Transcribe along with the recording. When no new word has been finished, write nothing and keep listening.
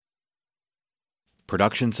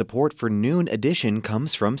Production support for Noon Edition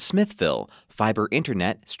comes from Smithville, fiber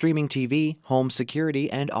internet, streaming TV, home security,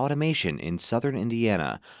 and automation in southern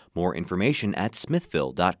Indiana. More information at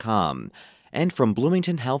smithville.com. And from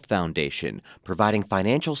Bloomington Health Foundation, providing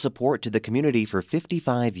financial support to the community for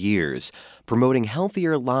 55 years, promoting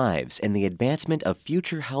healthier lives and the advancement of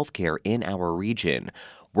future healthcare in our region.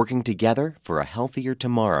 Working together for a healthier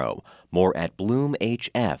tomorrow. More at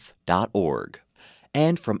bloomhf.org.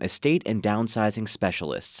 And from Estate and Downsizing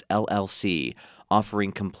Specialists, LLC,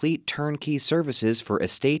 offering complete turnkey services for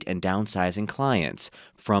estate and downsizing clients,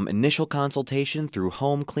 from initial consultation through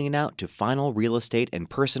home cleanout to final real estate and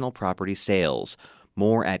personal property sales.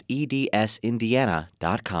 More at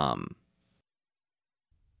edsindiana.com.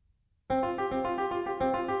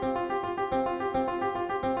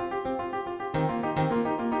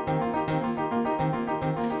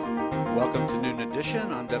 Welcome to Noon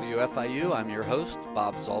Edition on WFIU. I'm your host,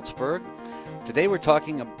 Bob Zaltzberg. Today we're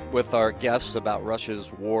talking with our guests about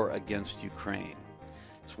Russia's war against Ukraine.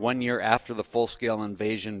 It's 1 year after the full-scale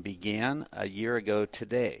invasion began, a year ago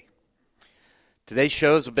today. Today's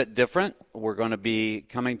show is a bit different. We're going to be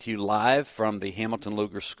coming to you live from the Hamilton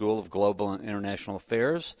Lugar School of Global and International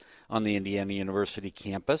Affairs on the Indiana University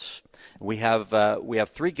campus. We have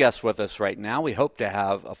three guests with us right now. We hope to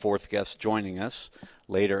have a fourth guest joining us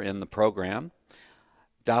later in the program.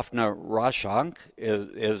 Daphna Roshank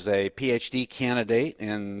is a PhD candidate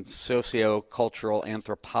in sociocultural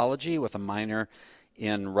anthropology with a minor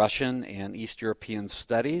in Russian and East European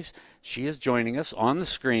studies. She is joining us on the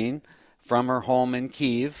screen from her home in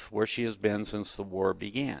Kyiv, where she has been since the war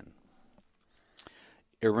began.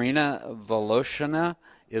 Irina Voloshina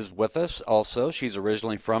is with us also. She's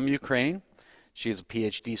originally from Ukraine. She's a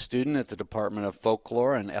PhD student at the Department of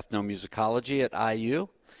Folklore and Ethnomusicology at IU.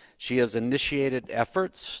 She has initiated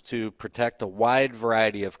efforts to protect a wide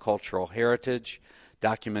variety of cultural heritage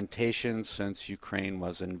documentation since Ukraine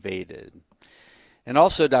was invaded. And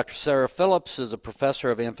also, Dr. Sarah Phillips is a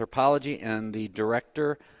professor of anthropology and the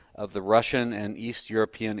director of the Russian and East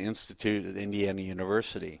European Institute at Indiana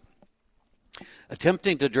University.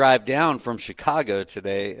 Attempting to drive down from Chicago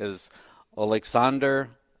today is Alexander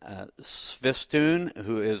Svistun,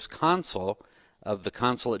 who is consul of the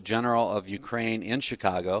Consulate General of Ukraine in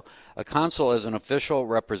Chicago. A consul is an official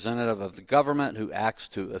representative of the government who acts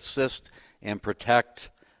to assist and protect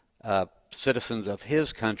citizens of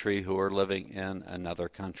his country who are living in another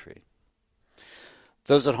country.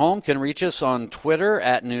 Those at home can reach us on Twitter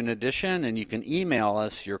at Noon Edition, and you can email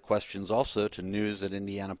us your questions also to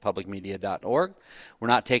news@indianapublicmedia.org. We're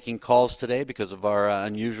not taking calls today because of our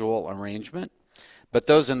unusual arrangement. But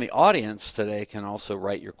those in the audience today can also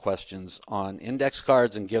write your questions on index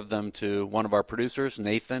cards and give them to one of our producers,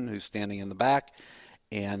 Nathan, who's standing in the back,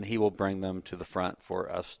 and he will bring them to the front for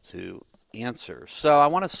us to answer. So I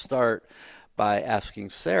want to start by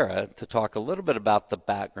asking Sarah to talk a little bit about the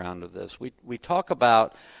background of this. We talk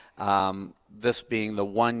about this being the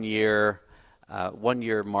 1 year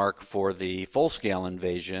mark for the full-scale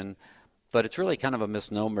invasion, but it's really kind of a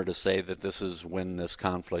misnomer to say that this is when this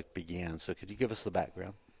conflict began. So could you give us the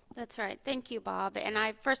background? That's right. Thank you, Bob. And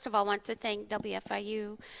I, first of all, want to thank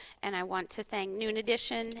WFIU, and I want to thank Noon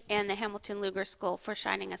Edition and the Hamilton Lugar School for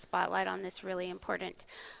shining a spotlight on this really important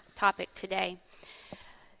topic today.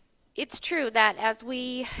 It's true that as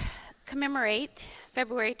we commemorate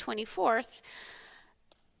February 24th,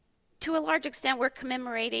 to a large extent, we're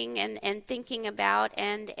commemorating and thinking about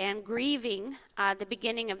and grieving the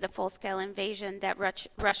beginning of the full-scale invasion that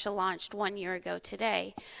Russia launched 1 year ago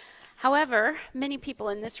today. However, many people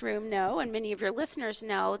in this room know, and many of your listeners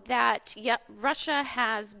know, that Russia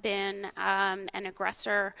has been an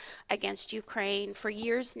aggressor against Ukraine for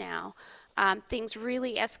years now. Things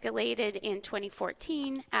really escalated in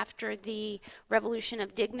 2014 after the Revolution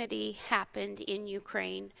of Dignity happened in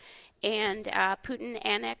Ukraine. And Putin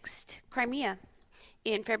annexed Crimea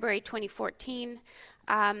in February 2014,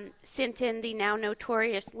 sent in the now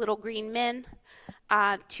notorious Little Green Men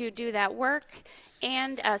to do that work,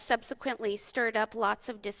 and subsequently stirred up lots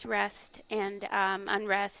of unrest and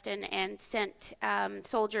sent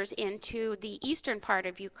soldiers into the eastern part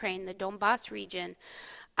of Ukraine, the Donbas region,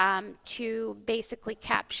 to basically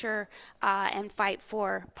capture and fight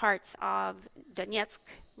for parts of Donetsk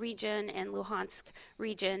region and Luhansk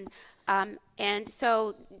region. And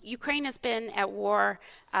so Ukraine has been at war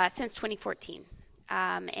since 2014.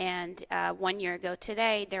 And 1 year ago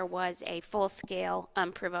today, there was a full-scale,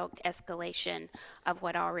 unprovoked escalation of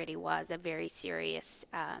what already was a very serious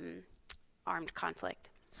armed conflict.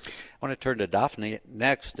 I want to turn to Daphne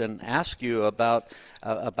next and ask you about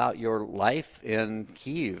your life in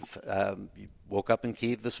Kyiv. woke up in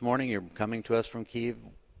Kyiv this morning. You're coming to us from Kyiv.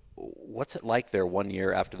 What's it like there 1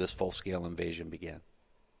 year after this full-scale invasion began?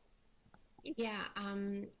 Yeah,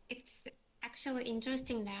 it's actually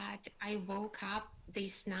interesting that I woke up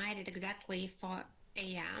this night at exactly 4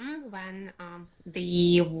 a.m. when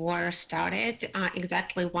the war started,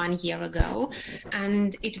 exactly 1 year ago,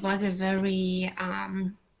 and it was a very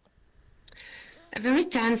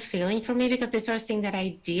tense feeling for me because the first thing that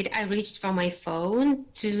I did, I reached for my phone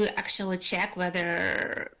to actually check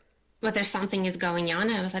whether something is going on.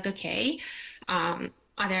 And I was like, okay,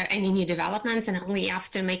 are there any new developments? And only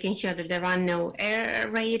after making sure that there are no air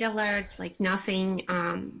raid alerts, like nothing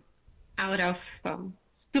out of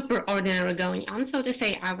super ordinary going on, so to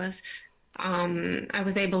say, I was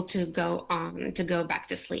able to go back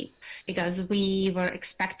to sleep because we were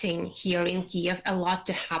expecting here in Kiev a lot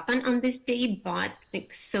to happen on this day, but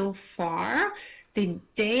like, so far the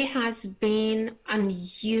day has been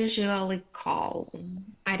unusually calm.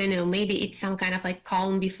 I don't know, maybe it's some kind of like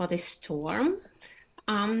calm before the storm.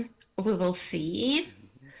 We will see,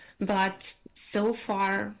 but so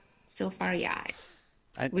far, yeah,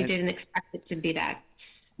 I, we I, didn't expect it to be that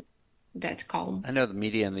calm. I know the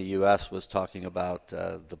media in the U.S. was talking about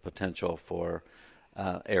the potential for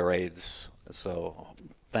air raids, so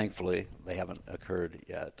thankfully they haven't occurred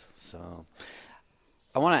yet. So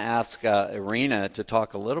I want to ask Irina to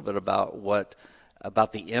talk a little bit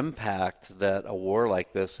about the impact that a war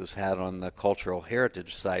like this has had on the cultural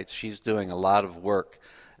heritage sites. She's doing a lot of work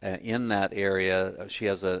in that area. She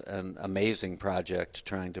has an amazing project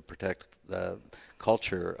trying to protect the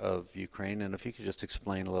culture of Ukraine. And if you could just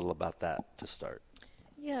explain a little about that to start.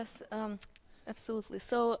 Yes, absolutely.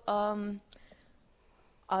 So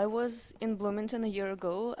I was in Bloomington a year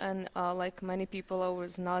ago, and like many people, I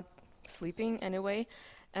was not sleeping anyway.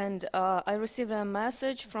 And I received a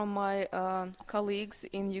message from my colleagues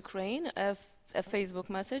in Ukraine, a Facebook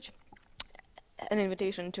message, an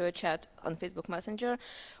invitation to a chat on Facebook Messenger,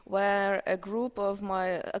 where a group of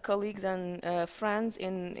my colleagues and friends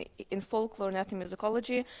in folklore and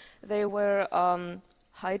ethnomusicology, they were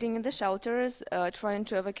hiding in the shelters, trying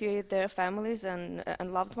to evacuate their families and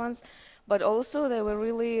loved ones, but also they were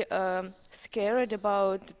really scared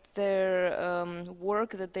about their work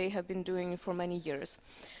that they have been doing for many years.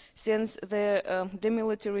 Since the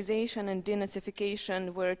demilitarization and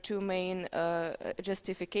denazification were two main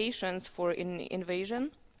justifications for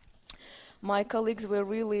invasion, my colleagues were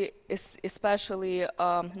really especially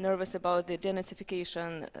nervous about the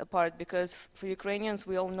denazification part, because for Ukrainians,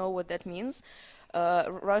 we all know what that means.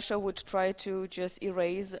 Russia would try to just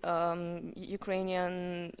erase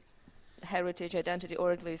Ukrainian heritage, identity,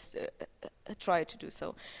 or at least try to do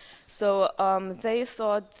so. So they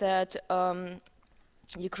thought that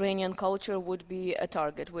Ukrainian culture would be a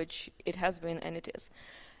target, which it has been and it is.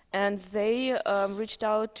 And they reached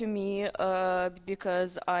out to me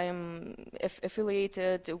because I'm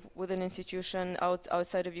affiliated with an institution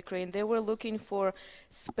outside of Ukraine. They were looking for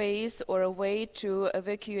space or a way to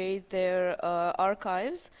evacuate their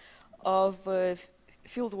archives of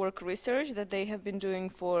fieldwork research that they have been doing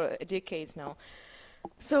for decades now.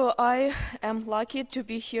 So I am lucky to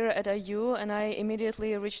be here at IU, and I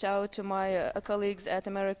immediately reached out to my colleagues at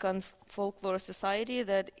American Folklore Society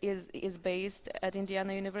that is based at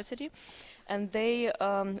Indiana University, and they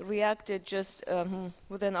reacted just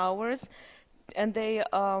within hours, and they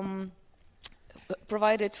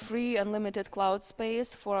provided free unlimited cloud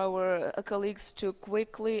space for our colleagues to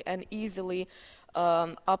quickly and easily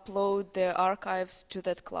upload their archives to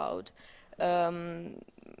that cloud.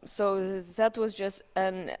 So that was just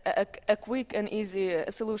a quick and easy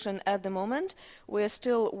solution at the moment. We're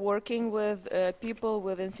still working with people,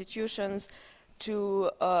 with institutions to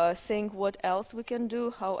think what else we can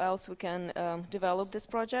do, how else we can develop this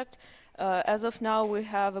project. As of now, we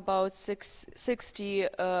have about 60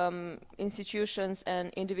 institutions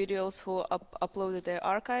and individuals who uploaded their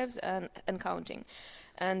archives and counting.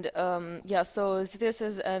 And yeah, so this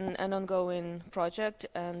is an ongoing project,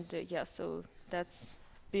 and yeah, so that's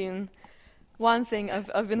been one thing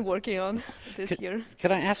I've been working on this year.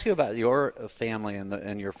 Can I ask you about your family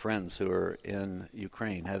and your friends who are in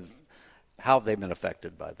Ukraine? How have they been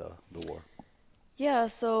affected by the war? Yeah,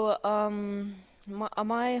 so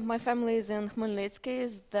my family is in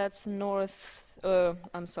Khmelnytsky, that's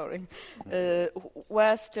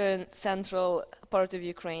western central part of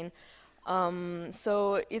Ukraine.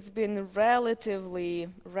 So it's been relatively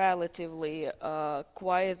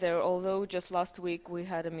quiet there, although just last week we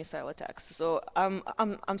had a missile attack. So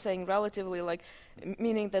I'm saying relatively, like,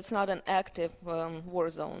 meaning that's not an active war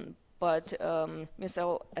zone, but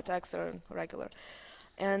missile attacks are regular.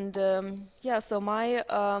 And yeah, so my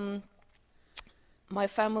my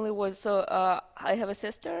family was I have a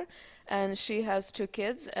sister, and she has two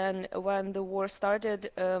kids. And when the war started,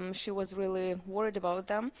 she was really worried about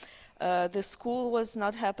them. The school was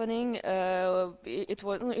not happening. It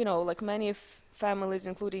was, like many families,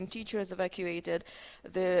 including teachers, evacuated.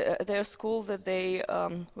 Their school that they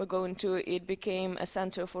were going to, it became a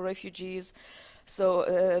center for refugees.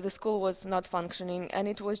 So the school was not functioning, and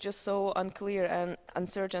it was just so unclear and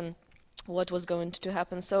uncertain what was going to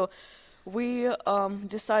happen. So we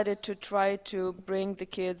decided to try to bring the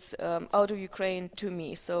kids out of Ukraine to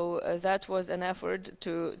me. So that was an effort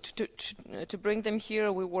to bring them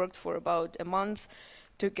here. We worked for about a month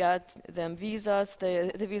to get them visas.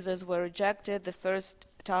 The visas were rejected the first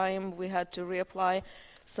time. We had to reapply.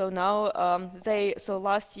 So now so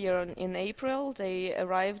last year in April, they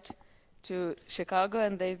arrived to Chicago,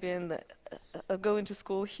 and they've been going to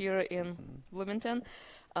school here in Bloomington.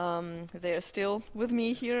 They are still with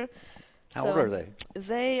me here. How old are they?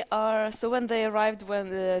 They are, so when they arrived, when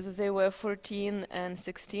they were 14 and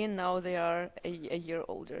 16, now they are a year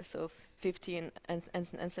older, so 15 and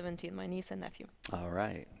 17, my niece and nephew. All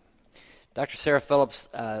right. Dr. Sarah Phillips,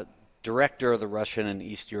 Director of the Russian and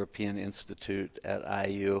East European Institute at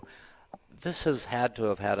IU, this has had to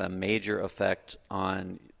have had a major effect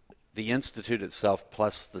on the Institute itself,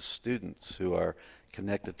 plus the students who are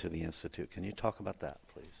connected to the Institute. Can you talk about that,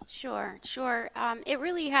 please? Sure. It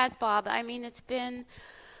really has, Bob. I mean, it's been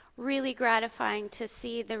really gratifying to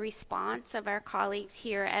see the response of our colleagues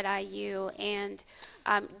here at IU. And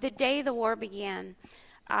the day the war began,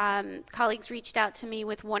 colleagues reached out to me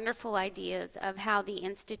with wonderful ideas of how the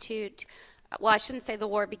Institute, well, I shouldn't say the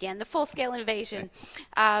war began, the full-scale invasion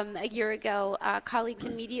a year ago. Colleagues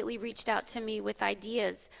immediately reached out to me with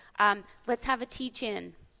ideas. Let's have a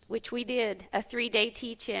teach-in, which we did, a 3-day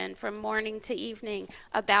teach-in from morning to evening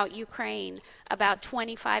about Ukraine. About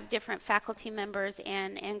 25 different faculty members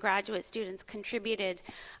and graduate students contributed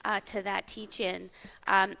to that teach-in.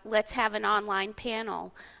 Let's have an online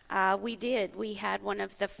panel. We did. We had one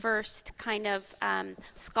of the first kind of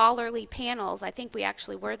scholarly panels. I think we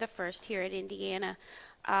actually were the first here at Indiana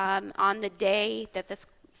on the day that the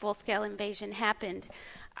full-scale invasion happened.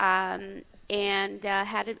 And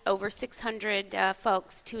had over 600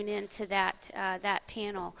 folks tune in to that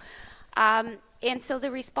panel. And so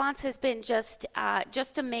the response has been just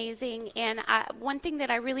amazing. And one thing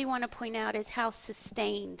that I really want to point out is how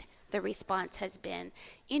sustained the response has been.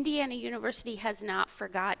 Indiana University has not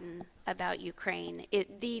forgotten about Ukraine.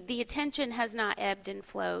 The attention has not ebbed and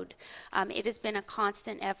flowed. It has been a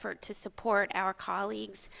constant effort to support our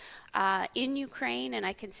colleagues in Ukraine, and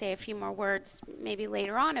I can say a few more words maybe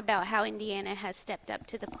later on about how Indiana has stepped up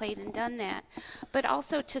to the plate and done that, but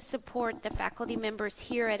also to support the faculty members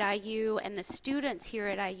here at IU and the students here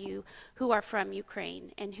at IU who are from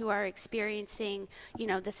Ukraine and who are experiencing,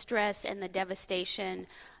 the stress and the devastation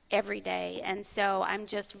every day. And so I'm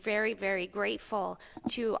just very, very grateful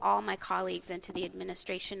to all my colleagues and to the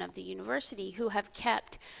administration of the university who have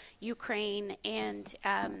kept Ukraine and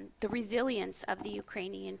the resilience of the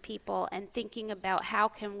Ukrainian people and thinking about how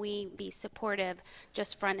can we be supportive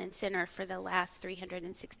just front and center for the last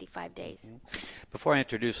 365 days. Before I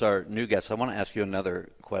introduce our new guests, I want to ask you another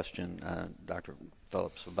question, Dr.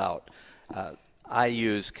 Phillips, about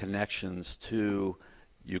IU's connections to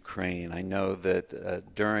Ukraine. I know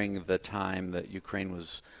that during the time that Ukraine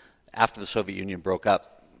was, after the Soviet Union broke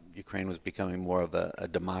up, Ukraine was becoming more of a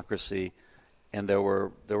democracy, and there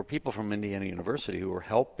were people from Indiana University who were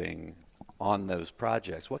helping on those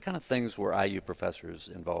projects. What kind of things were IU professors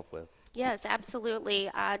involved with? Yes,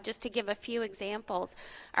 absolutely. Just to give a few examples,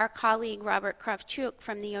 our colleague Robert Kravchuk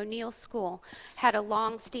from the O'Neill School had a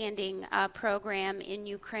long-standing program in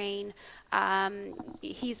Ukraine.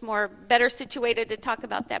 He's better situated to talk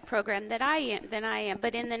about that program than I am.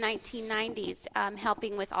 But in the 1990s,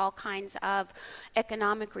 helping with all kinds of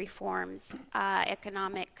economic reforms,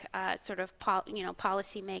 economic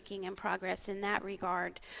policy making and progress in that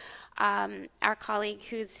regard. Our colleague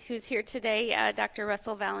who's here today, Dr.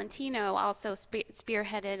 Russell Valentino, also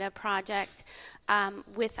spearheaded a project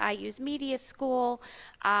with IU's Media School,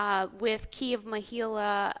 with Kiev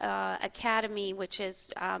Mahila Academy, which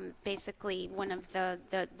is basically one of the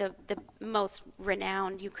most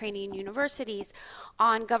renowned Ukrainian universities,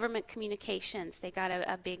 on government communications. They got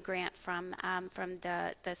a big grant from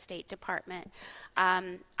the State Department.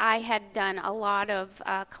 I had done a lot of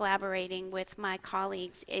collaborating with my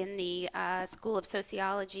colleagues in the School of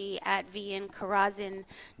Sociology at VN Karazin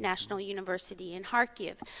National University in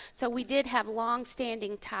Kharkiv. So we did have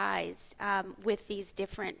long-standing ties with these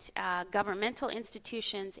different governmental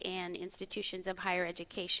institutions and institutions of higher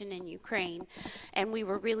education in Ukraine. And we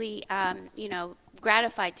were really,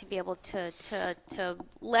 gratified to be able to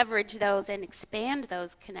leverage those and expand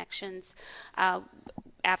those connections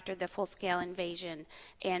after the full-scale invasion,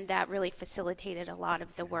 and that really facilitated a lot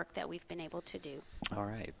of the work that we've been able to do. All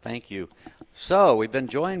right, thank you. So we've been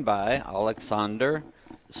joined by Alexander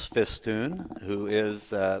Svistun, who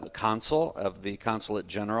is the consul of the Consulate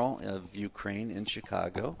General of Ukraine in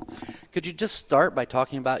Chicago. Could you just start by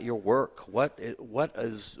talking about your work? What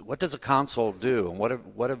does a consul do, and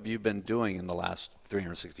what have you been doing in the last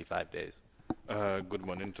 365 days? Good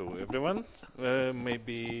morning to everyone.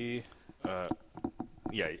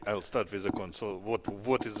 I'll start with the consul.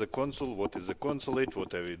 What is the consul? What is the consulate?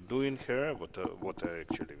 What are we doing here? What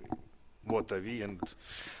are we, and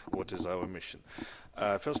what is our mission?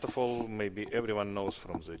 First of all, maybe everyone knows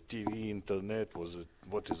from the TV, internet,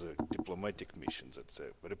 what is a diplomatic mission. That's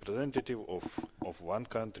a representative of one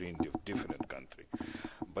country in different country.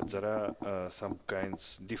 But there are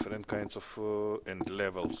different kinds of and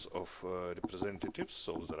levels of representatives.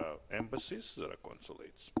 So there are embassies, there are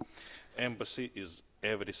consulates. Embassy is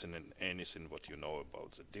everything and anything what you know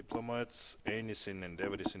about the diplomats, anything and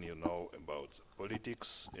everything you know about the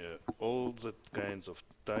politics, all the kinds of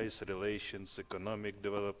ties, relations, economic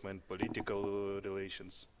development, political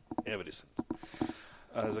relations, everything.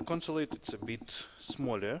 The consulate, it's a bit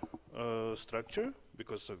smaller structure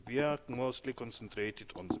because we are mostly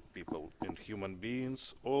concentrated on the people and human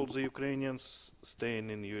beings. All the Ukrainians staying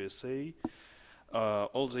in USA,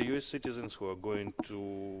 all the US citizens who are going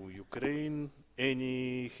to Ukraine,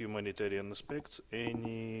 any humanitarian aspects,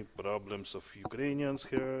 any problems of Ukrainians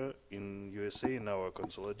here in USA in our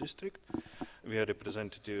consular district. We are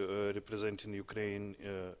representing Ukraine,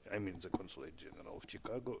 the Consulate General of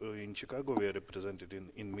Chicago. In Chicago, we are represented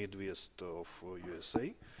in Midwest of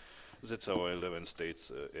USA. That's our 11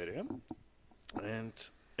 states area. And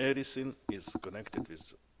everything is connected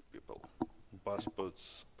with people.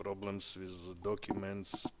 Passports, problems with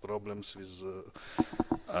documents, problems with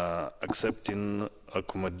accepting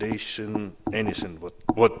accommodation, anything.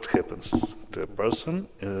 What happens to a person,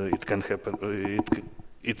 it can happen.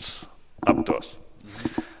 It's up to us.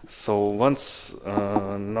 Mm-hmm. So once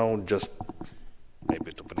now, just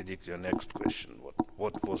maybe to predict your next question,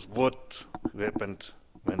 what happened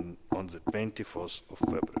when on the 24th of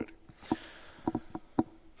February?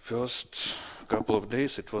 First couple of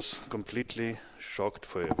days, it was completely shocked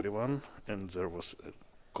for everyone, and there was a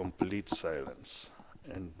complete silence.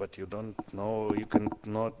 But you don't know, you can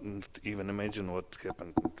not even imagine what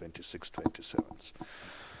happened on 26th,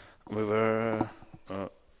 27th.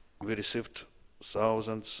 We received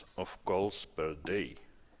thousands of calls per day.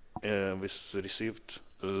 We received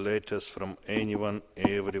letters from anyone,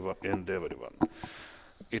 everyone, and everyone.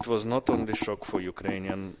 It was not only shock for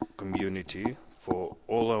Ukrainian community, for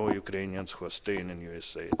all our Ukrainians who are staying in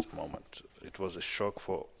USA at the moment. It was a shock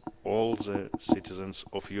for all the citizens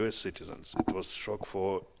of US citizens. It was shock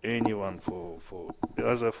for anyone, for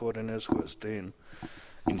other foreigners who are staying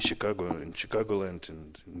in Chicago, in Chicagoland,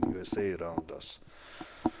 and in USA around us.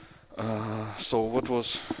 So what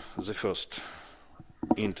was the first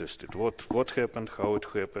interested? What happened, how it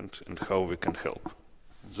happened, and how we can help?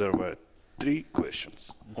 There were 3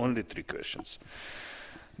 questions, only 3 questions.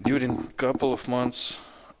 During a couple of months,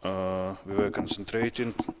 we were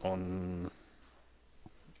concentrating on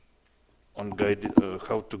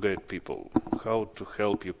how to guide people, how to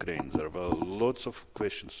help Ukraine. There were lots of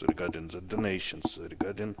questions regarding the donations,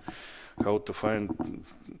 regarding how to find.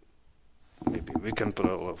 Maybe we can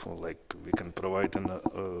provide an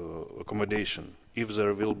accommodation if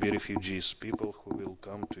there will be refugees, people who will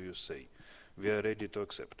come to USA. We are ready to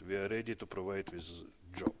accept. We are ready to provide with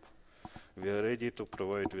job. We are ready to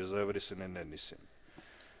provide with everything and anything.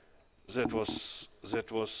 That was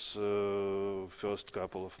first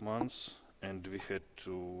couple of months, and we had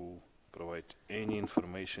to provide any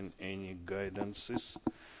information, any guidances.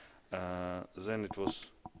 Then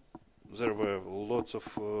there were lots of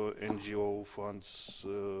NGO funds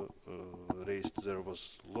raised. There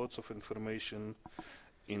was lots of information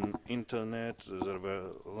in internet. There were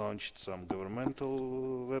launched some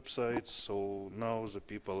governmental websites. So now the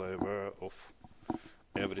people are aware of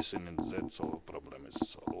everything, and that's all problem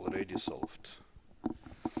is already solved.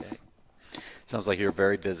 Okay. Sounds like you're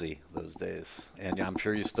very busy those days, and I'm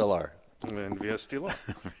sure you still are. And we are still on.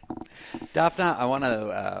 Daphna, I want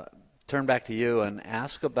to turn back to you and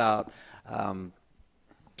ask about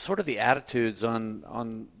sort of the attitudes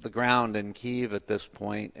on the ground in Kyiv at this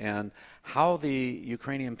point, and how the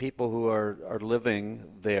Ukrainian people who are living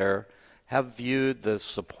there have viewed the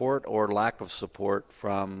support or lack of support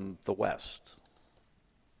from the West.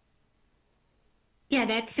 Yeah,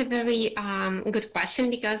 that's a very good question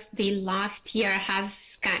because the last year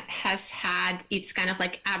has had its kind of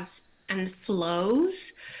like ebbs and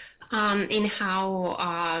flows in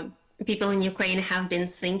how people in Ukraine have been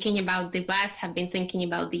thinking about the West, have been thinking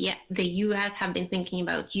about the U.S., have been thinking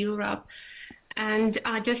about Europe. And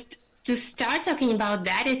just to start talking about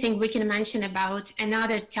that, I think we can mention about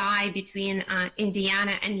another tie between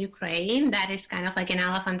Indiana and Ukraine that is kind of like an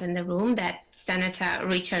elephant in the room, that Senator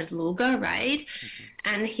Richard Lugar, right?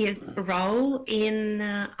 And his role in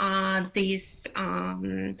this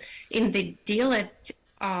in the deal at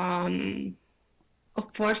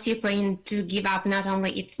force Ukraine to give up not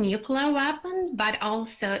only its nuclear weapons, but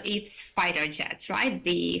also its fighter jets, right?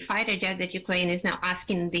 The fighter jet that Ukraine is now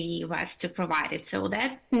asking the West to provide it. So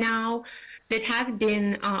that has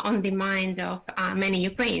been on the mind of many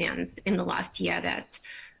Ukrainians in the last year, that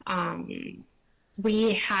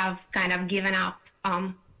we have kind of given up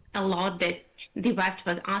a lot that the West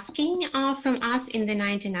was asking from us in the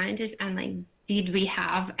 1990s, and like, did we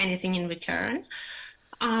have anything in return?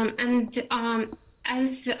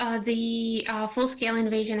 As the full-scale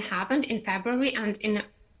invasion happened in February and in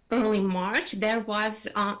early March, there was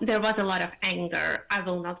a lot of anger. I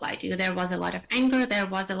will not lie to you. There was a lot of anger. There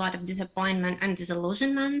was a lot of disappointment and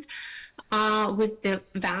disillusionment with the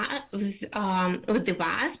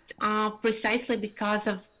West, precisely because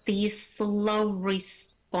of the slow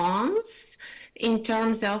response in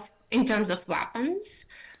terms of weapons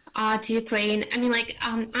to Ukraine. I mean, like,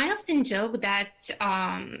 I often joke that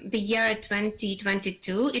the year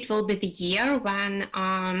 2022, it will be the year when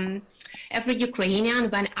every Ukrainian,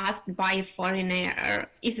 when asked by a foreigner,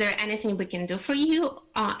 is there anything we can do for you?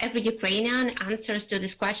 Every Ukrainian answers to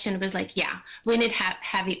this question was like, yeah, we need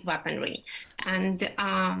heavy weaponry. And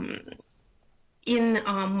in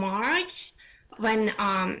March, when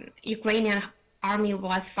Ukrainian army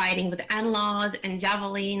was fighting with NLAWs and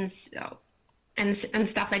javelins, and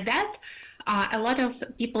stuff like that, a lot of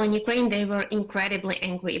people in Ukraine, they were incredibly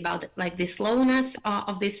angry about like the slowness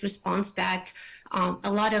of this response. That a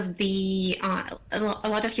lot of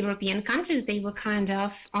European countries, they were kind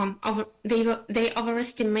of they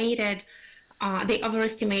overestimated. They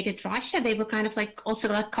overestimated Russia. They were kind of like also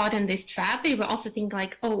like caught in this trap. They were also thinking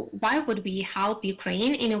like, oh, why would we help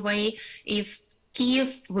Ukraine in a way if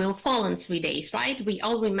Kiev will fall in 3 days, right? We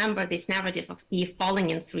all remember this narrative of Kiev falling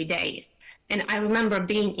in 3 days. And I remember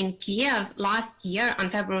being in Kiev last year on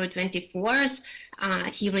February 24th,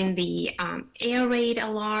 hearing the air raid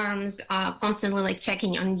alarms, constantly like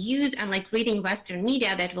checking on news and like reading Western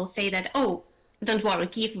media that will say that, oh, don't worry,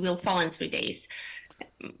 Kiev will fall in 3 days.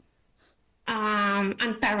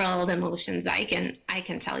 Unparalleled emotions, I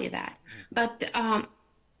can tell you that. But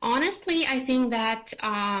honestly, I think that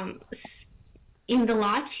in the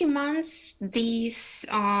last few months,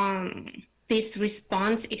 this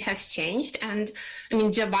response, it has changed. And I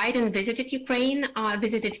mean, Joe Biden visited Ukraine,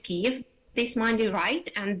 visited Kiev this Monday, right?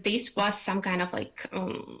 And this was some kind of like,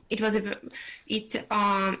 it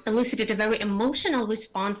elicited a very emotional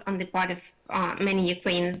response on the part of many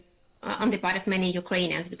Ukrainians,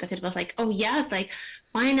 because it was like, oh yeah, like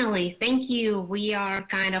finally, thank you. We are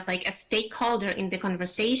kind of like a stakeholder in the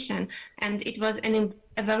conversation. And it was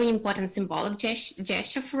a very important symbolic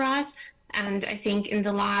gesture for us. And I think in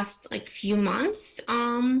the last like few months,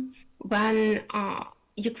 when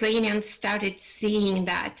Ukrainians started seeing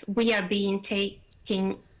that we are being taken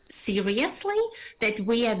seriously, that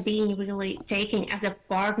we are being really taken as a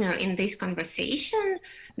partner in this conversation,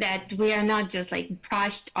 that we are not just like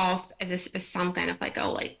brushed off as some kind of like,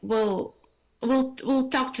 oh, like we'll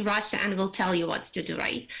talk to Russia and we'll tell you what to do,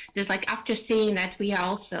 right? Just like after seeing that we are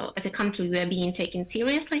also, as a country, we are being taken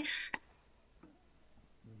seriously,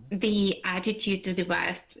 the attitude to the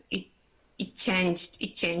West, it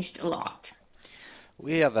changed a lot.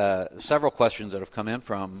 We have several questions that have come in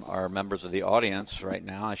from our members of the audience right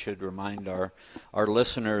now. I should remind our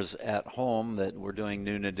listeners at home that we're doing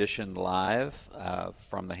Noon Edition live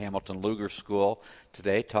from the Hamilton Lugar School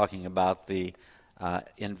today, talking about the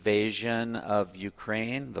invasion of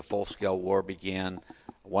Ukraine. The full-scale war began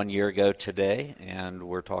 1 year ago today, and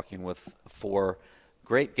we're talking with 4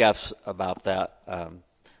 great guests about that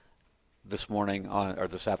this morning or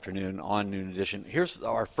this afternoon on Noon Edition. Here's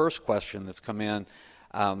our first question that's come in.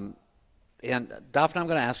 And Daphne, I'm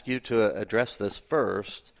going to ask you to address this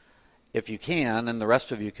first, if you can, and the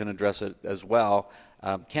rest of you can address it as well.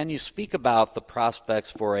 Can you speak about the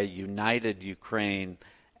prospects for a united Ukraine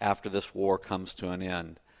after this war comes to an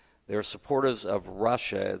end? There are supporters of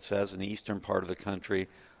Russia, it says, in the eastern part of the country.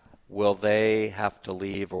 Will they have to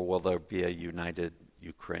leave, or will there be a united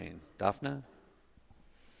Ukraine? Daphne?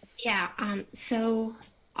 Yeah, so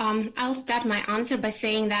I'll start my answer by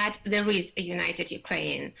saying that there is a united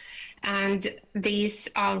Ukraine. And these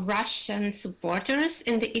Russian supporters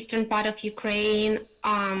in the eastern part of Ukraine,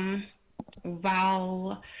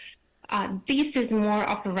 well, this is more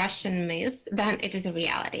of a Russian myth than it is a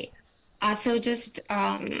reality. So just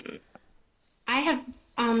I have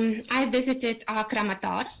I visited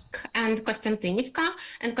Kramatorsk and Konstantinivka,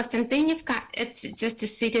 it's just a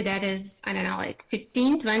city that is, I don't know, like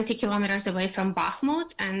 15, 20 kilometers away from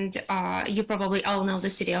Bakhmut. And you probably all know the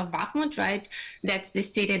city of Bakhmut, right? That's the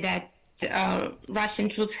city that Russian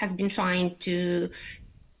troops have been trying to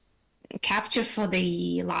capture for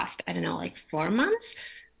the last, I don't know, like 4 months.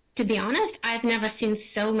 To be honest, I've never seen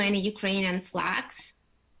so many Ukrainian flags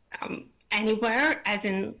anywhere as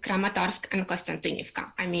in Kramatorsk and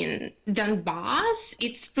Konstantinivka. I mean, Donbass,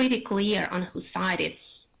 it's pretty clear on whose side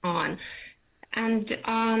it's on. And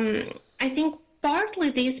I think partly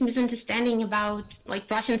this misunderstanding about like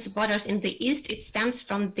Russian supporters in the East, it stems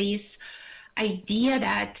from this idea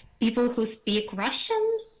that people who speak Russian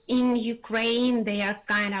in Ukraine, they are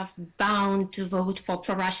kind of bound to vote for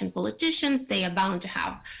pro-Russian politicians. They are bound to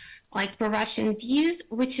have like pro-Russian views,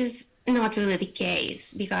 which is not really the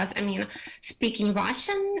case. Because I mean, speaking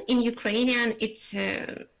Russian in Ukrainian, it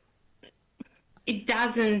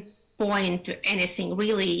doesn't point to anything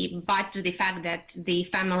really, but to the fact that the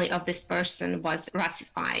family of this person was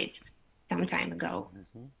Russified some time ago.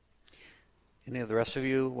 Mm-hmm. Any of the rest of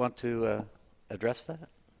you want to address that?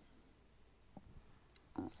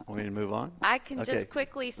 Want me to move on? I can just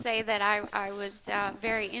quickly say that I was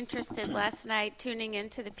very interested last night tuning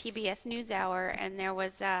into the PBS NewsHour, and there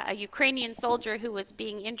was a Ukrainian soldier who was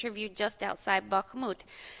being interviewed just outside Bakhmut,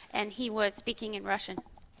 and he was speaking in Russian,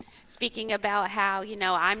 speaking about how,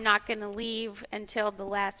 I'm not going to leave until the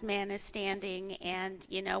last man is standing, and,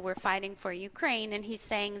 we're fighting for Ukraine, and he's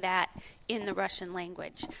saying that in the Russian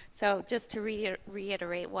language. So just to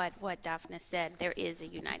reiterate what Daphne said, there is a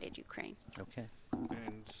united Ukraine. Okay.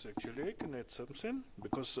 And actually, I can add something,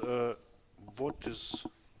 because what is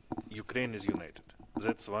Ukraine is united.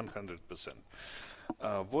 That's 100%.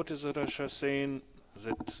 What is Russia saying?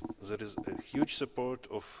 That there is a huge support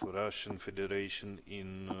of Russian Federation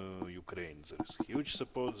in Ukraine. There is huge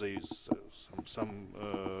support. There is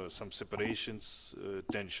some separations,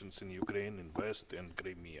 tensions in Ukraine, in West and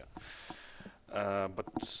Crimea.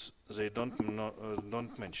 But they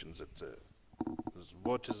don't mention that.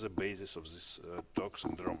 What is the basis of these talks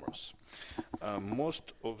and rumors?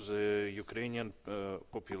 Most of the Ukrainian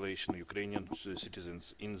population, Ukrainian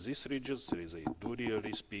citizens in these regions, they do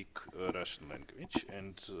really speak Russian language,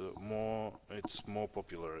 and it's more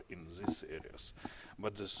popular in these areas.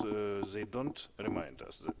 But they don't remind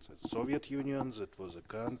us that the Soviet Union, that was a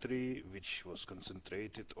country which was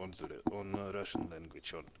concentrated on Russian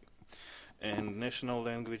language only. And national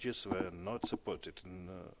languages were not supported in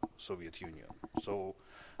Soviet Union. So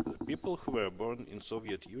the people who were born in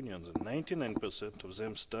Soviet Union, 99% of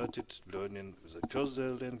them started learning the first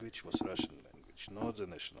their language was Russian language, not the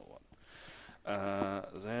national one.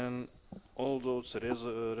 Then all those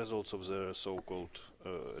results of the so-called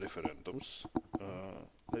referendums,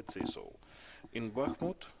 let's say so. In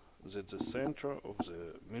Bakhmut, that's the center of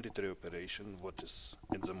the military operation, what is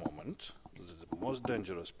at the moment the most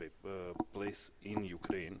dangerous place in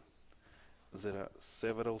Ukraine. There are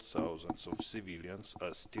several thousands of civilians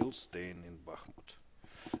are still staying in Bakhmut.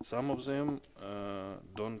 Some of them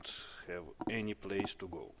don't have any place to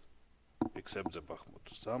go except the Bakhmut.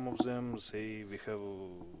 Some of them say we have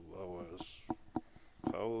our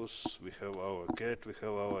house, we have our cat, we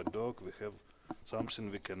have our dog, we have something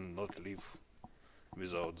we cannot live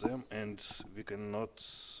without them, and we cannot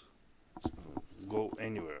go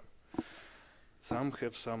anywhere. Some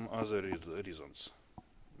have some other reasons.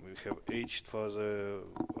 We have aged father,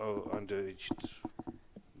 our underaged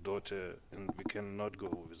daughter, and we cannot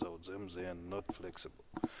go without them. They are not flexible.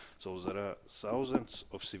 So there are thousands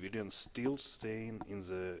of civilians still staying in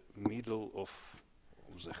the middle of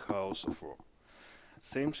the house of war.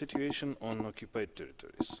 Same situation on occupied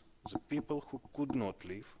territories. The people who could not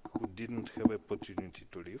leave, who didn't have opportunity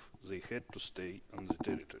to leave, they had to stay on the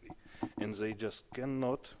territory. And they just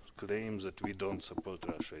cannot claim that we don't support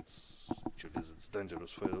Russia. It's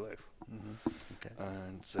dangerous for your life. Mm-hmm. Okay.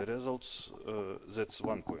 And the results, that's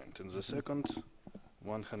one point. And the second,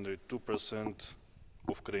 102%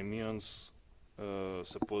 of Crimeans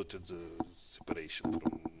supported the separation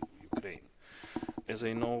from Ukraine. As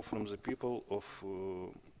I know from the people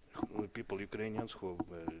Ukrainians who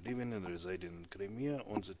were living and residing in Crimea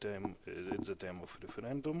at the time of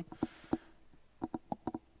referendum,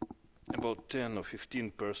 about 10 or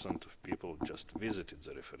 15% of people just visited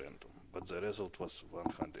the referendum, but the result was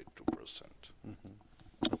 102%.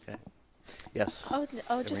 Okay. Yes. I would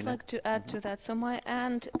just Irina? like to add to that. So my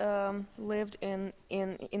aunt lived in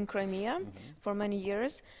Crimea for many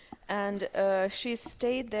years, and she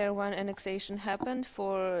stayed there when annexation happened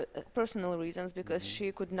for personal reasons because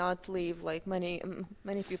she could not leave, like many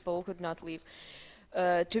people could not leave.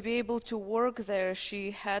 To be able to work there,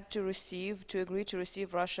 she had to agree to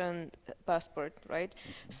receive Russian passport, right?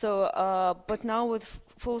 So, but now with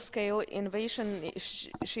full-scale invasion,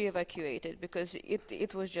 she evacuated because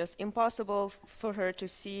it was just impossible for her to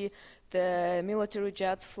see the military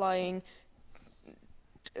jets flying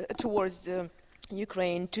towards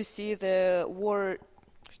Ukraine, to see the war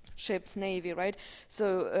ships, navy, right?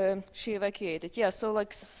 So she evacuated. Yeah. So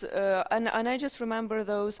like, and I just remember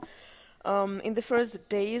those. In the first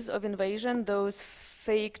days of invasion, those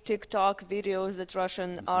fake TikTok videos that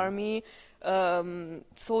Russian army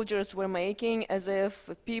soldiers were making, as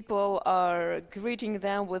if people are greeting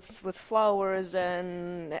them with flowers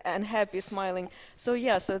and happy, smiling. So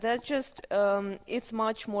yeah, so that just it's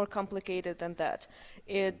much more complicated than that.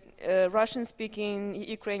 Russian-speaking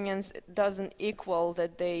Ukrainians doesn't equal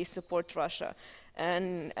that they support Russia.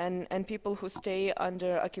 And people who stay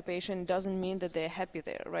under occupation doesn't mean that they're happy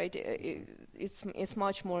there, right? It's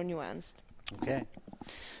much more nuanced. Okay.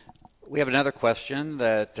 We have another question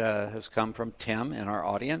that has come from Tim in our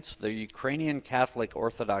audience. The Ukrainian Catholic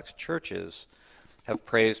Orthodox churches have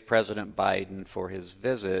praised President Biden for his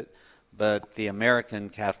visit, but the American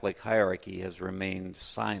Catholic hierarchy has remained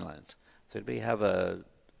silent. So do we have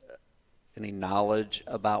any knowledge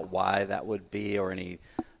about why that would be, or any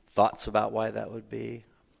thoughts about why that would be?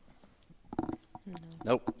 No.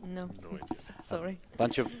 Nope. No. Sorry.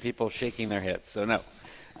 Bunch of people shaking their heads, so no.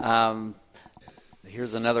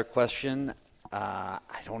 Here's another question. I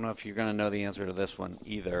don't know if you're going to know the answer to this one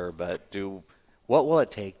either, but what will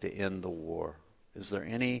it take to end the war? Is there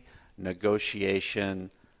any negotiation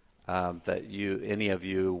that any of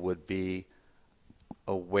you would be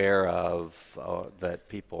aware of that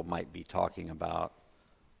people might be talking about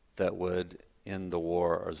that would end the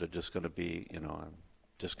war, or is it just going to be,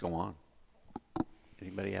 just go on?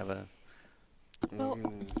 Anybody have a... Well,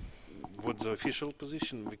 What the official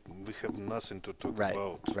position, we have nothing to talk Right,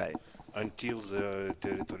 about right, until the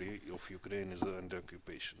territory of Ukraine is under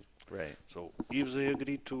occupation. right. So if they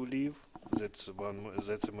agree to leave, that's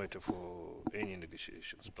a matter for any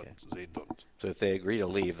negotiations, but they don't. So if they agree to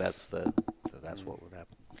leave, that's what would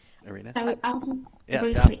happen. Irina? So I'll just Yeah,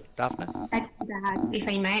 briefly Daphne? add to that, if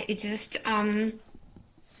I may. It just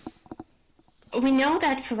we know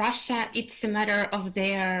that for Russia, it's a matter of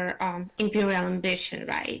their imperial ambition,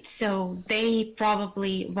 right? So they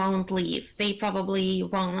probably won't leave. They probably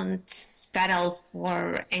won't settle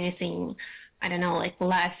for anything, I don't know, like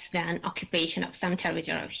less than occupation of some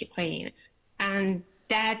territory of Ukraine. And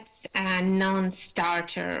that's a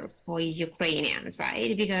non-starter for Ukrainians,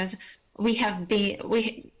 right? Because we have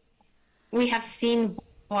seen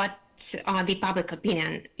what the public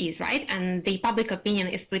opinion is, right? And the public opinion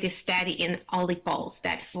is pretty steady in all the polls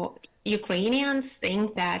that for Ukrainians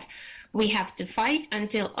think that we have to fight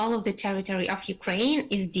until all of the territory of Ukraine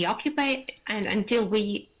is deoccupied and until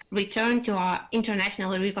we return to our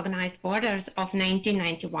internationally recognized borders of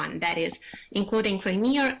 1991, that is, including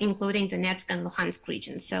Crimea, including Donetsk and Luhansk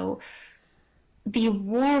regions. So the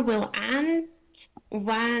war will end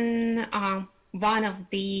when one of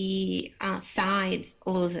the sides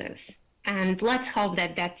loses. And let's hope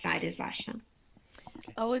that that side is Russia.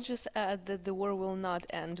 I would just add that the war will not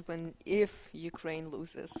end if Ukraine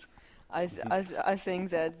loses. I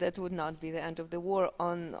think that would not be the end of the war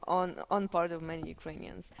on part of many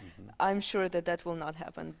Ukrainians. I'm sure that will not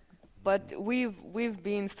happen. But we've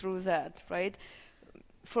been through that, right?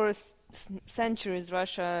 For centuries,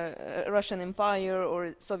 Russian Empire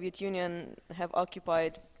or Soviet Union have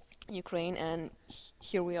occupied Ukraine, and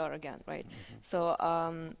here we are again, right? So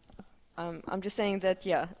I'm just saying that,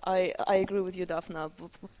 yeah, I agree with you, Daphne,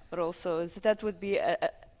 but also that would be a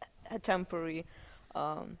temporary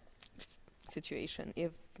situation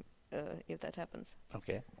if that happens.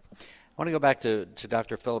 Okay. I want to go back to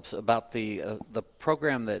Dr. Phillips about the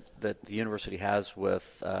program that the university has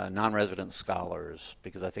with non-resident scholars,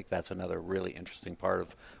 because I think that's another really interesting part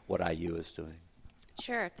of what IU is doing.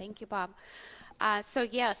 Sure. Thank you, Bob. So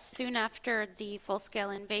yes, soon after the full-scale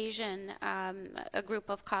invasion, a group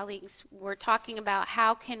of colleagues were talking about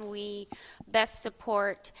how can we best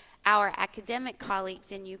support our academic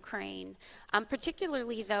colleagues in Ukraine,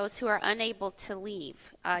 particularly those who are unable to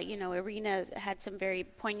leave. Irina had some very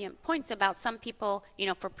poignant points about some people,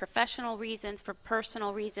 for professional reasons, for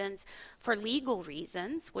personal reasons, for legal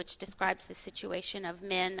reasons, which describes the situation of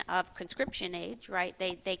men of conscription age, right?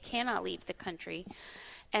 They cannot leave the country.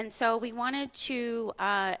 And so we wanted to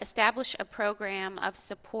establish a program of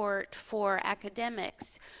support for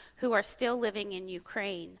academics who are still living in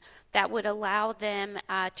Ukraine that would allow them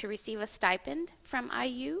to receive a stipend from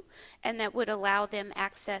IU, and that would allow them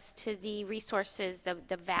access to the resources,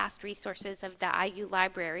 the vast resources of the IU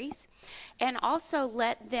libraries, and also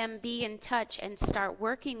let them be in touch and start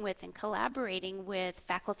working with and collaborating with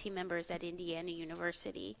faculty members at Indiana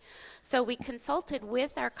University. So we consulted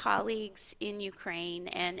with our colleagues in Ukraine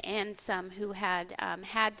and some who had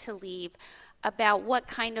had to leave about what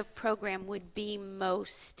kind of program would be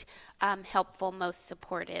most helpful, most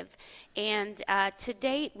supportive. And to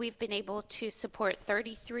date, we've been able to support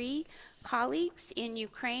 33 colleagues in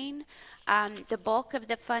Ukraine. The bulk of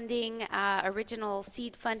the funding, original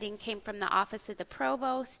seed funding, came from the Office of the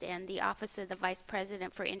Provost, and the Office of the Vice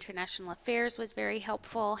President for International Affairs was very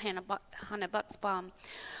helpful, Hannah Buxbaum.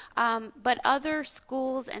 But other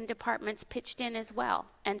schools and departments pitched in as well.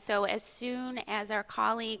 And so as soon as our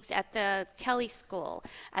colleagues at the Kelly School,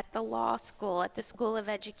 at the Law School, at the School of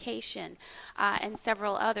Education, and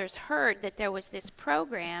several others heard that there was this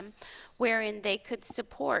program wherein they could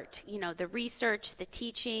support, the research, the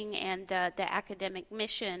teaching, and the academic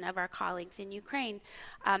mission of our colleagues in Ukraine,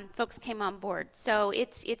 folks came on board. So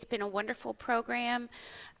it's been a wonderful program.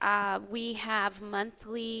 We have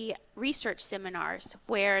monthly research seminars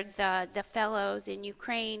where the fellows in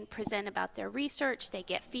Ukraine present about their research. They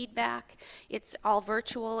get feedback. It's all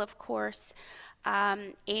virtual, of course.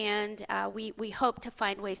 And we hope to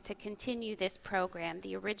find ways to continue this program.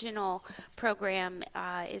 The original program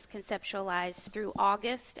is conceptualized through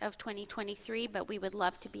August of 2023, but we would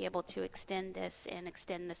love to be able to extend this and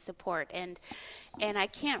extend the support. And I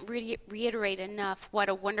can't reiterate enough what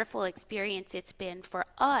a wonderful experience it's been for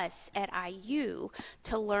us at IU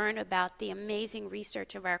to learn about the amazing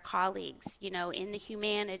research of our colleagues, in the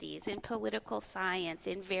humanities, in political science,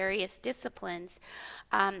 in various disciplines.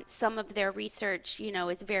 Some of their research,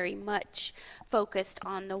 is very much focused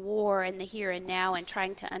on the war and the here and now and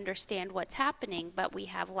trying to understand what's happening. But we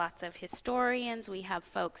have lots of historians. We have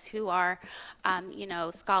folks who are,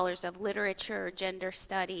 scholars of literature, gender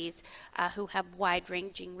studies, who have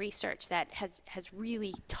wide-ranging research that has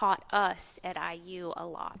really taught us at IU a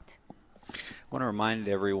lot. I want to remind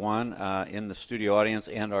everyone in the studio audience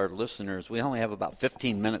and our listeners, we only have about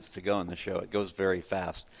 15 minutes to go in the show. It goes very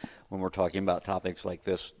fast when we're talking about topics like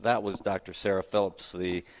this. That was Dr. Sarah Phillips,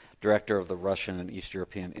 the director of the Russian and East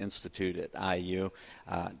European Institute at IU.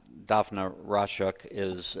 Daphna Rashuk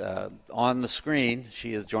is on the screen.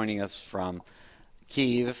 She is joining us from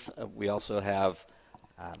Kyiv. We also have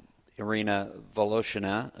Irina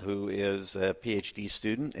Voloshina, who is a PhD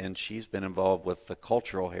student, and she's been involved with the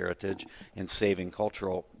cultural heritage in saving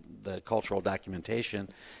the cultural documentation,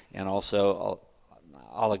 and also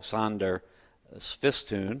Alexander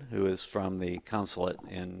Svistun, who is from the consulate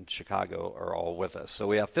in Chicago, are all with us. So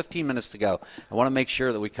we have 15 minutes to go. I want to make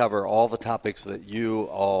sure that we cover all the topics that you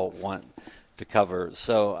all want to cover.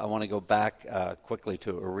 So I want to go back quickly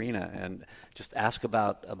to Irina and just ask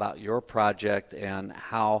about your project and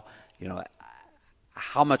how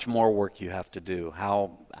much more work you have to do.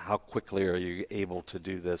 How quickly are you able to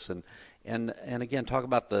do this? And again, talk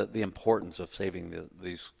about the importance of saving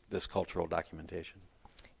this cultural documentation.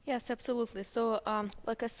 Yes, absolutely. So,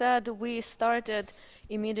 like I said, we started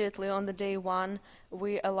immediately on the day one.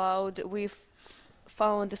 We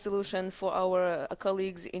found a solution for our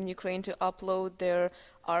colleagues in Ukraine to upload their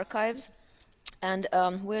archives. And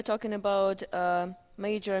we're talking about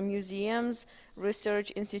major museums, research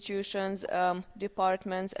institutions,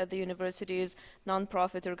 departments at the universities,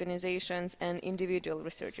 nonprofit organizations, and individual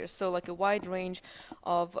researchers. So like a wide range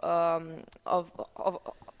of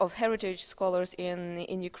heritage scholars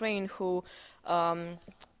in Ukraine who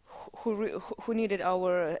needed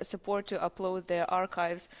our support to upload their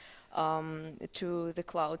archives to the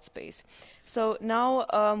cloud space. So now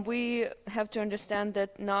we have to understand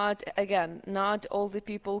that not all the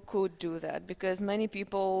people could do that, because many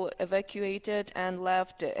people evacuated and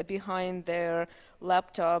left behind their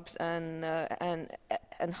laptops and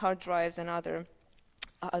hard drives and other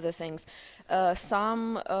things.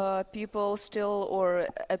 Some people still, or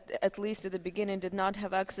at least at the beginning, did not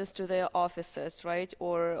have access to their offices, right?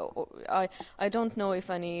 Or I don't know if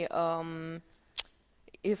any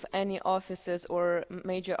offices or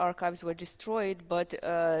major archives were destroyed, but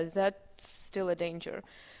that's still a danger.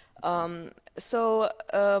 We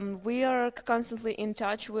are constantly in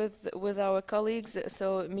touch with our colleagues.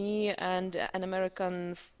 So me and an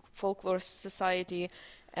American folklore society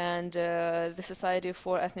and the Society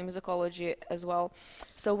for Ethnomusicology as well.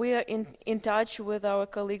 So we are in touch with our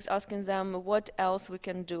colleagues, asking them what else we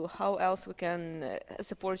can do, how else we can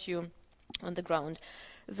support you on the ground.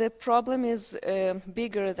 The problem is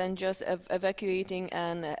bigger than just evacuating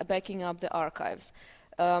and backing up the archives.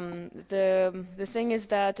 The thing is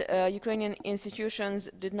that Ukrainian institutions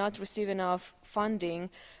did not receive enough funding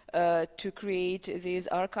to create these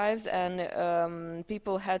archives, and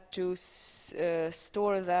people had to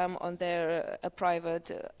store them on their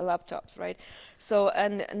private laptops, right? So,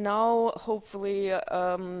 and now hopefully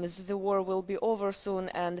the war will be over soon,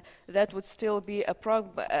 and that would still be a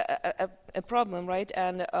problem, right?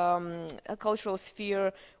 And a cultural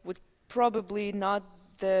sphere would probably not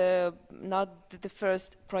the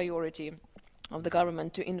first priority of the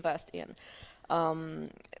government to invest in.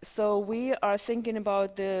 So we are thinking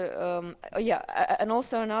about and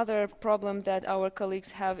also another problem that our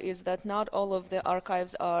colleagues have is that not all of the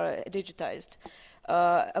archives are digitized.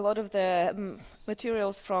 A lot of the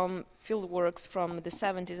materials from fieldworks from the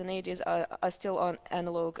 70s and 80s are still on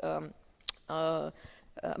analog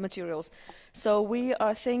materials. So we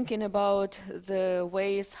are thinking about the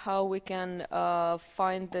ways how we can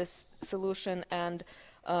find this solution and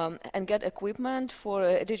get equipment for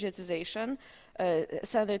digitization,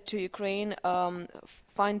 send it to Ukraine,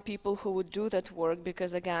 find people who would do that work,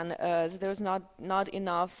 because again, there's not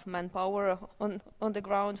enough manpower on the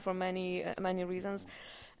ground for many reasons.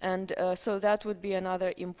 And so that would be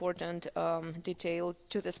another important detail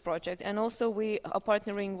to this project. And also we are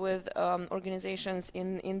partnering with organizations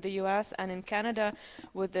in the US and in Canada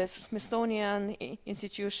with the Smithsonian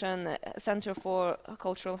Institution, Center for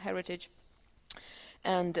Cultural Heritage,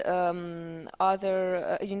 and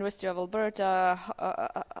other University of Alberta,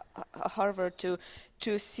 Harvard,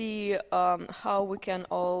 to see how we can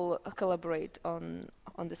all collaborate on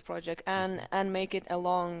this project and make it a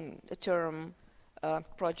long-term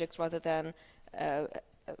project rather than a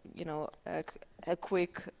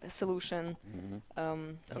quick solution.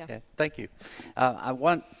 Okay, thank you. I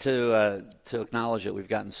want to acknowledge that we've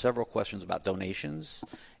gotten several questions about donations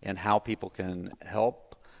and how people can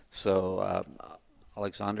help. So,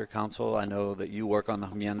 Alexander, Council, I know that you work on the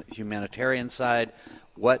humanitarian side.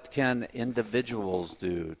 What can individuals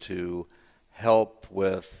do to help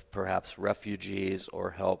with perhaps refugees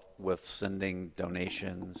or help with sending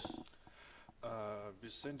donations? We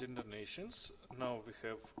send in donations. Now we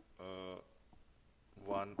have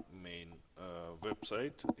one main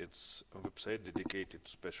website. It's a website dedicated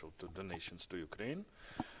special to donations to Ukraine.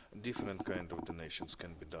 Different kind of donations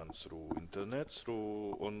can be done through internet,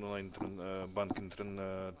 through online banking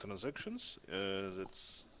transactions.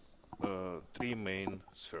 That's three main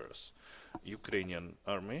spheres: Ukrainian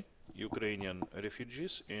army, Ukrainian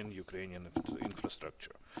refugees, and Ukrainian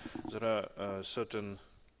infrastructure. There are certain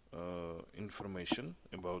information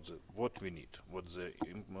about what we need, what's the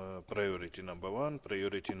priority number one,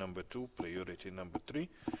 priority number two, priority number three,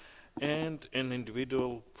 and an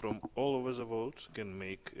individual from all over the world can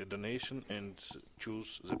make a donation and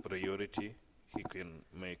choose the priority. He can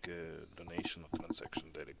make a donation or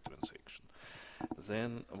transaction, direct transaction.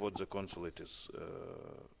 Then what the consulate is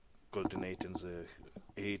coordinating the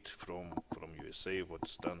aid from USA,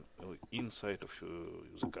 what's done inside of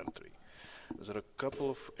the country. There are a couple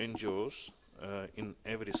of NGOs in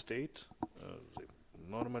every state.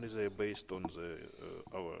 Normally they are based on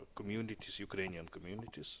our communities, Ukrainian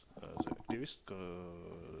communities. The activists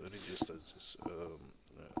registered these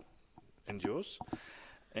NGOs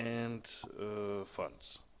and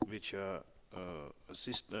funds, which are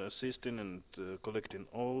assisting and collecting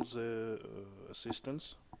all the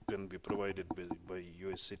assistance can be provided by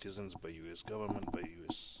U.S. citizens, by U.S. government, by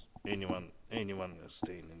U.S. anyone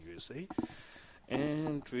staying in USA,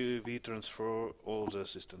 and we transfer all the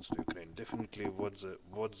assistance to Ukraine. Definitely, what's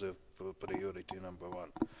the priority number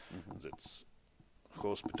one? That's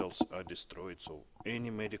hospitals are destroyed, so any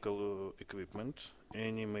medical equipment,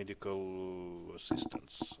 any medical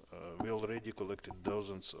assistance. We already collected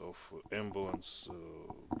dozens of ambulance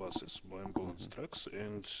buses, ambulance trucks,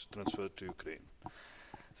 and transferred to Ukraine.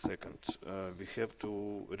 Second, we have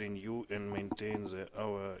to renew and maintain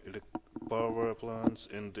our power plants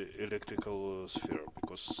and the electrical sphere,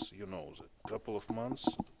 because that couple of months,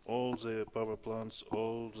 all the power plants,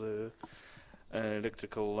 all the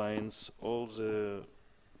electrical lines,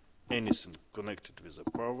 anything connected with the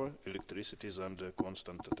power, electricity is under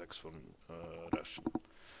constant attacks from Russian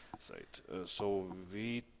side. So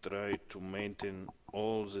we try to maintain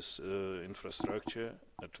all this infrastructure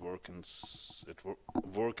at working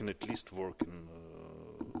at least working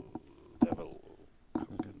level, how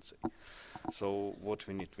can I say. So what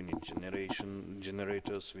we need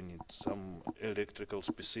generators, we need some electrical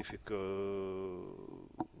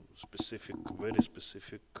very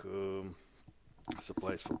specific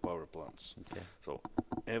supplies for power plants. Okay. So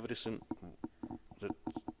everything that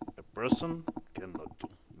a person cannot do.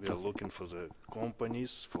 We are looking for the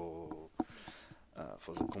companies, for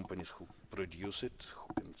the companies who produce it,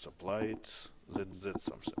 who can supply it. That's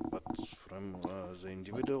something. But from the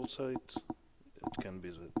individual side, it can be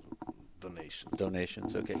the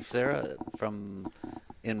Donations. Okay. Sarah,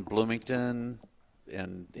 in Bloomington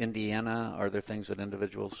and Indiana, are there things that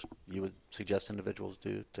you would suggest individuals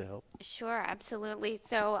do to help? Sure, absolutely.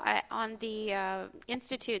 So on the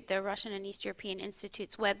Institute, the Russian and East European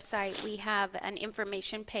Institute's website, we have an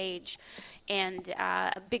information page, and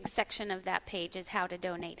a big section of that page is how to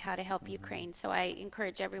donate, how to help Ukraine. So I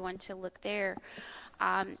encourage everyone to look there.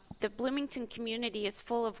 The Bloomington community is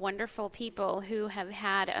full of wonderful people who have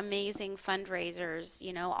had amazing fundraisers,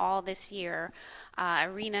 all this year.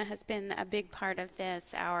 Irina has been a big part of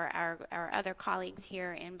this, our other colleagues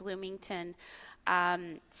here in Bloomington.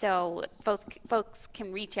 So folks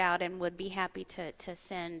can reach out and would be happy to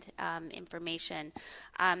send information.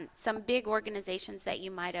 Some big organizations that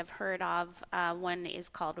you might have heard of, one is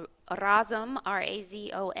called Razom,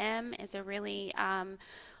 R-A-Z-O-M, is a really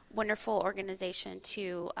wonderful organization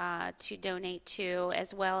to donate to,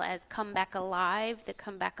 as well as Come Back Alive, the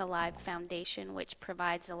Come Back Alive Foundation, which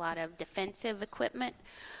provides a lot of defensive equipment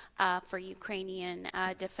for Ukrainian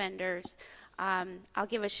defenders. I'll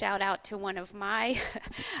give a shout out to one of my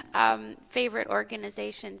favorite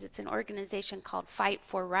organizations. It's an organization called Fight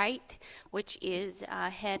for Right, which is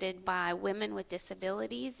headed by women with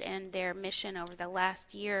disabilities, and their mission over the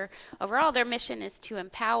last year, overall their mission is to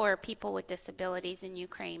empower people with disabilities in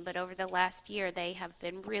Ukraine, but over the last year they have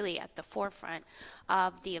been really at the forefront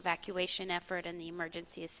of the evacuation effort and the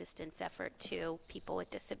emergency assistance effort to people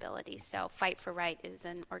with disabilities. So Fight for Right is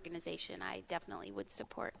an organization I definitely would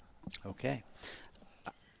support. Okay.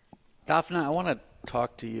 Daphna, I want to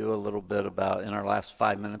talk to you a little bit about, in our last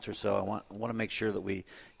 5 minutes or so, I want to make sure that we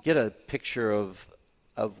get a picture of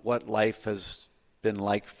what life has been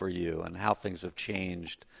like for you and how things have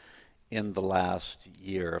changed in the last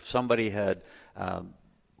year. If somebody had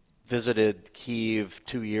visited Kyiv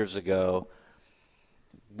 2 years ago,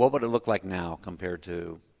 what would it look like now compared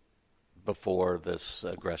to before this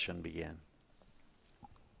aggression began?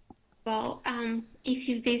 Well, if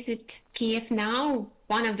you visit Kiev now,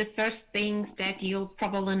 one of the first things that you'll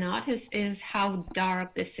probably notice is how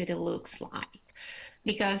dark the city looks like.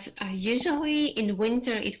 Because usually in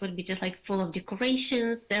winter, it would be just like full of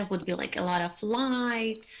decorations. There would be like a lot of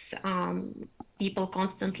lights, people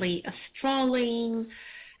constantly strolling.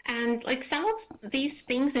 And like some of these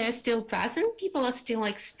things are still present. People are still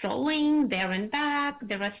like strolling there and back.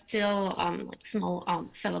 There are still like small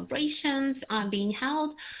celebrations being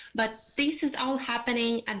held, but this is all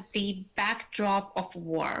happening at the backdrop of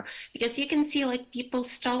war, because you can see like people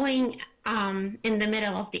strolling in the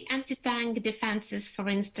middle of the anti-tank defenses, for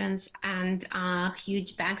instance, and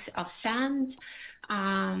huge bags of sand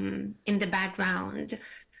in the background.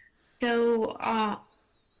 So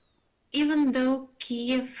even though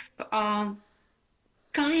Kyiv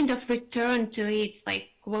kind of returned to its like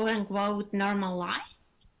quote unquote normal life,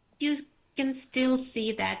 you can still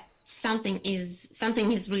see that something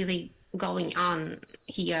is really going on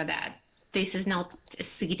here, that this is not a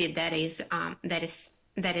city that is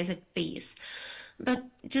at peace. But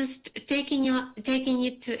just taking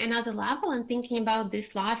it to another level and thinking about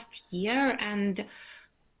this last year and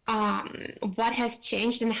what has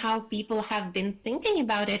changed and how people have been thinking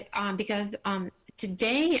about it, because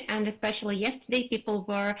today and especially yesterday, people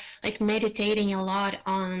were like meditating a lot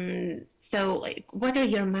on, so like, what are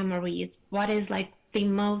your memories? What is like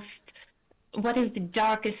what is the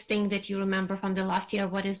darkest thing that you remember from the last year?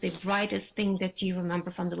 What is the brightest thing that you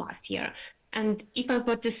remember from the last year? And if I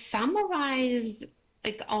were to summarize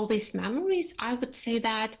like all these memories, I would say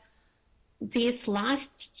that this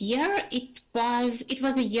last year, it was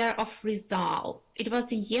a year of resolve. It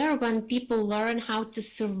was a year when people learned how to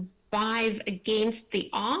survive against the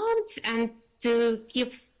odds and to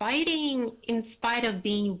keep fighting in spite of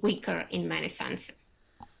being weaker in many senses.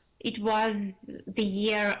 It was the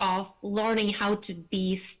year of learning how to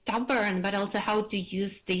be stubborn, but also how to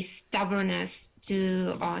use the stubbornness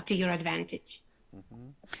to your advantage. Mm-hmm.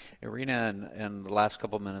 Irina, in the last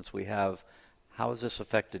couple of minutes we have, how has this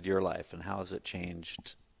affected your life, and how has it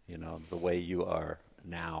changed, the way you are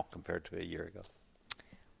now compared to a year ago?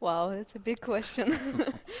 Wow, that's a big question.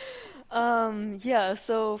 Yeah,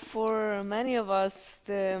 so for many of us,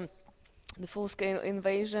 the full-scale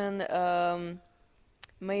invasion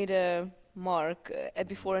made a mark, a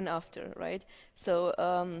before and after, right? So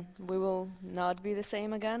we will not be the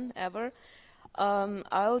same again, ever.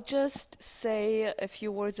 I'll just say a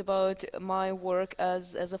few words about my work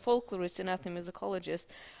as a folklorist and ethnomusicologist.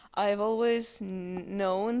 I've always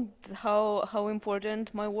known how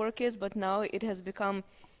important my work is, but now it has become,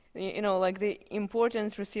 like the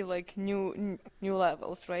importance receive like new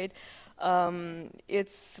levels, right?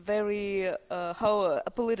 It's very how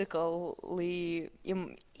politically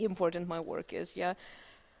important my work is, yeah.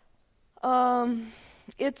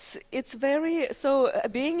 It's very so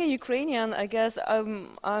being a Ukrainian, I guess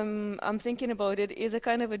I'm thinking about it is a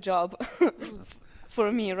kind of a job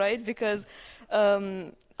for me, right? Because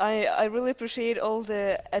I really appreciate all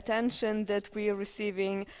the attention that we are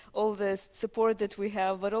receiving, all the support that we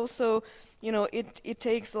have, but also, it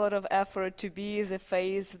takes a lot of effort to be the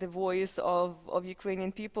face, the voice of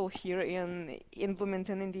Ukrainian people here in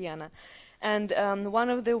Bloomington, Indiana. And one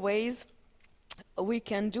of the ways we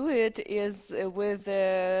can do it is with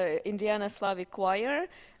the Indiana Slavic Choir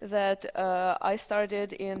that I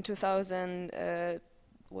started in 21,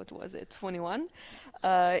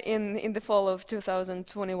 in the fall of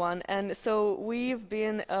 2021. And so we've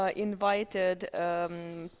been invited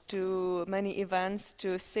to many events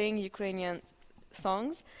to sing Ukrainian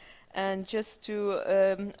songs. And just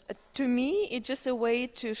to me, it's just a way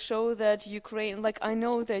to show that Ukraine, like I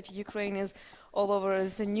know that Ukraine is all over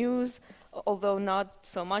the news, although not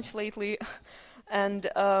so much lately. And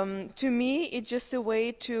to me, it's just a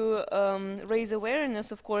way to raise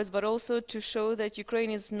awareness, of course, but also to show that Ukraine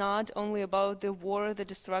is not only about the war, the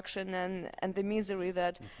destruction, and the misery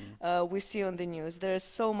that we see on the news. There's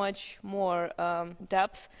so much more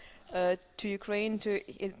depth to Ukraine, to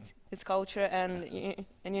its culture, and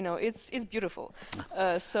it's beautiful.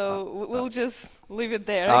 So we'll just leave it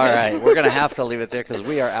there. All right, we're going to have to leave it there because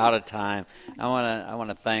we are out of time. I want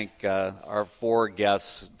to thank our four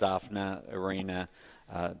guests: Daphna, Irina,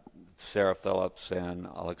 Sarah Phillips, and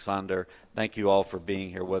Alexander. Thank you all for being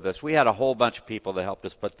here with us. We had a whole bunch of people that helped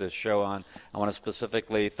us put this show on. I want to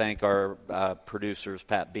specifically thank our producers,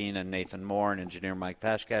 Pat Bean and Nathan Moore, and engineer Mike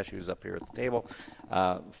Pashkash, who's up here at the table.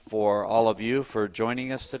 For all of you for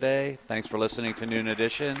joining us today, thanks for listening to Noon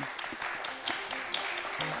Edition.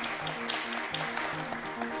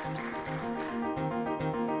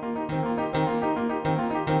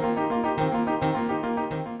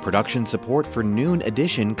 Production support for Noon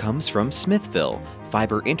Edition comes from Smithville,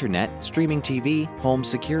 fiber internet, streaming TV, home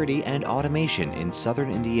security, and automation in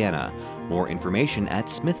southern Indiana. More information at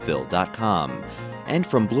smithville.com. And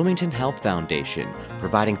from Bloomington Health Foundation,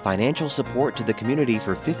 providing financial support to the community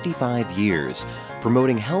for 55 years,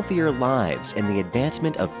 promoting healthier lives and the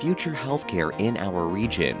advancement of future healthcare in our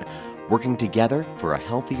region. Working together for a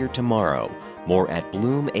healthier tomorrow. More at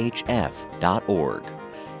bloomhf.org.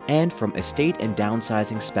 And from Estate and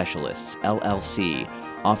Downsizing Specialists, LLC,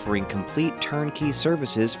 offering complete turnkey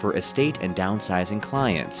services for estate and downsizing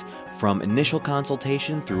clients, from initial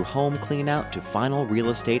consultation through home cleanout to final real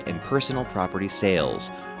estate and personal property sales.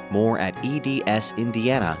 More at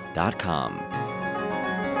edsindiana.com.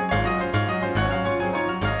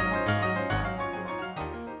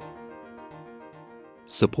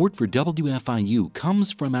 Support for WFIU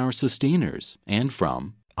comes from our sustainers and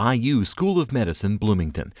from IU School of Medicine,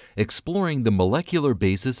 Bloomington, exploring the molecular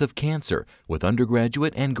basis of cancer with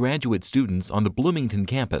undergraduate and graduate students on the Bloomington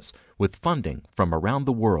campus with funding from around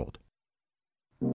the world.